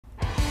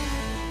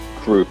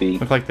Droopy.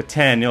 Look like the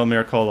 10, Neil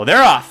Miracolo.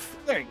 They're off.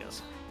 There he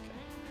goes.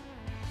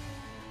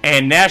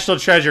 And National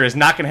Treasure is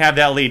not going to have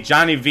that lead.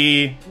 Johnny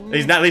V,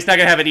 he's not, at least not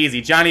going to have it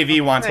easy. Johnny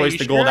V wants Hoist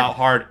the Gold out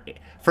hard.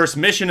 First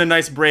mission, a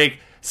nice break.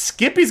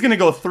 Skippy's going to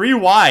go 3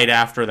 wide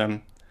after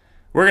them.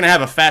 We're going to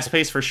have a fast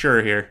pace for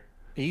sure here.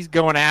 He's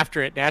going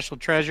after it. National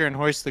Treasure and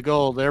Hoist the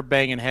Gold, they're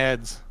banging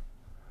heads.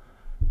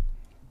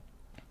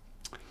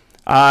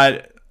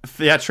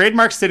 Yeah,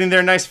 Trademark sitting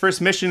there. Nice first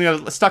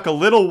mission. Stuck a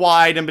little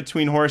wide in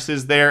between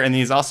horses there. And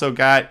he's also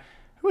got...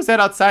 Who was that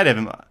outside of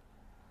him?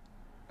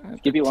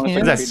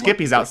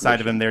 Skippy's outside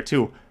of him there,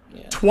 too.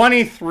 Yeah.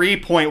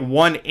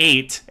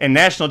 23.18. And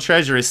National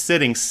Treasure is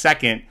sitting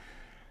second.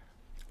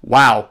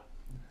 Wow.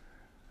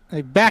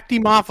 They backed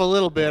him off a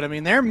little bit. I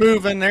mean, they're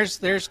moving. There's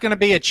going to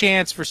be a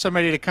chance for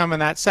somebody to come in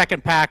that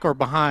second pack or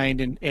behind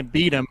and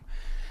beat him.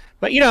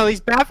 But, you know, these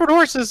Baffert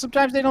horses,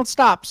 sometimes they don't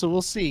stop, so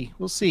we'll see.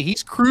 We'll see.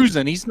 He's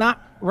cruising. He's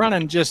not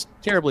running just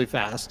terribly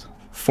fast.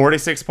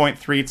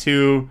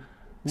 46.32.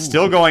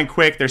 Still going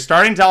quick. They're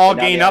starting to all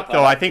gain up,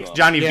 though. I think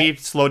Johnny V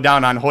slowed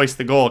down on Hoist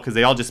the Goal because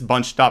they all just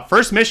bunched up.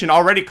 First mission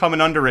already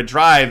coming under a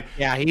drive.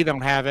 Yeah, he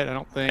don't have it, I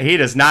don't think. He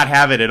does not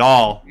have it at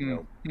all.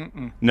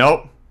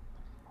 Nope.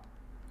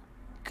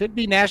 Could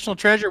be National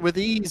Treasure with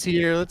ease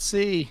here. Let's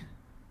see.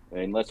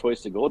 Unless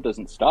Hoist the Gold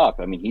doesn't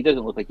stop. I mean, he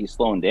doesn't look like he's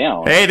slowing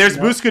down. Hey, there's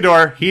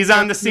Buscador. He's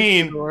on the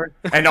scene.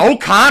 And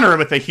O'Connor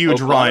with a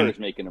huge run. O'Connor's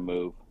making a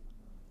move.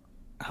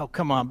 Oh,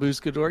 come on,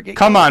 Buscador.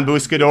 Come on,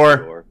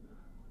 Buscador.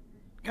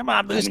 Come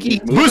on,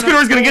 Busky.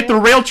 Buscador's going to get the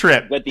rail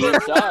trip. At the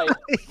inside.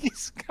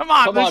 Come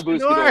on,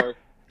 Buscador.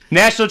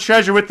 National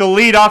Treasure with the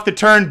lead off the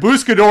turn.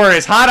 Buscador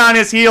is hot on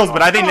his heels,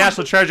 but I think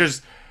National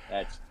Treasure's...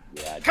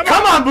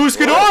 Come on,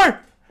 Buscador!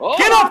 Oh.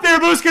 Get up there,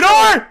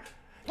 Buscador!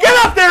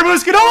 Get up there,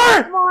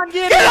 Buscador! Come on,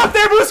 get up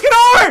there,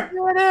 Buscador!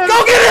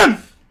 Go get him!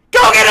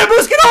 Go get him,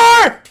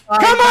 Buscador!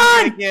 Come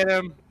on! Get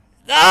him.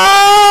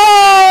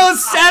 Oh,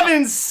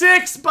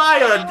 7-6 by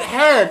a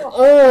head.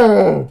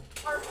 Oh.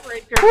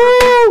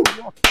 Woo.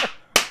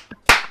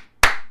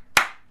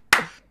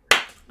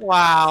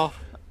 Wow.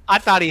 I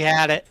thought he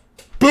had it.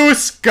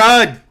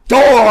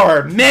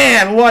 Buscador!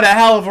 Man, what a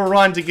hell of a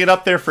run to get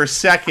up there for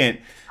second.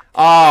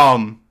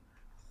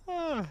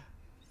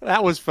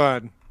 That was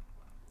fun.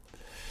 I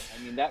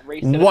mean, that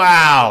race.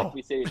 Wow. Like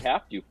we say you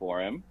have to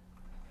for him.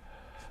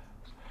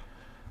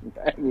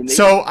 I mean,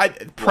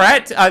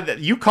 Pratt,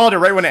 you called it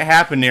right when it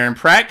happened there, and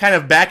Pratt kind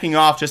of backing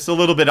off just a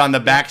little bit on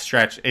the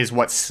backstretch is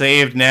what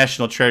saved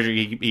National Treasure.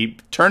 He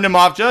turned him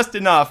off just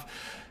enough,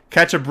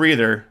 catch a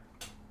breather.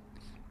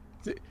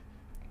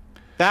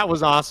 That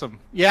was awesome.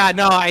 Yeah,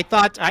 no, I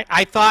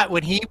thought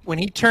when he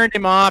turned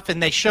him off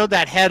and they showed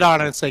that head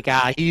on it, it's like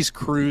he's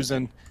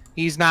cruising.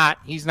 He's not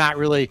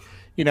really,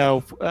 you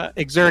know,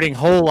 exerting a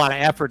whole lot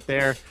of effort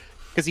there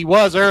because he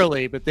was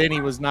early, but then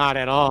he was not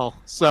at all.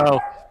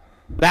 So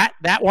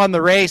that won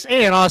the race,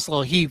 and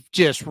also he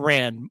just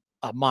ran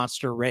a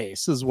monster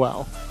race as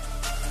well.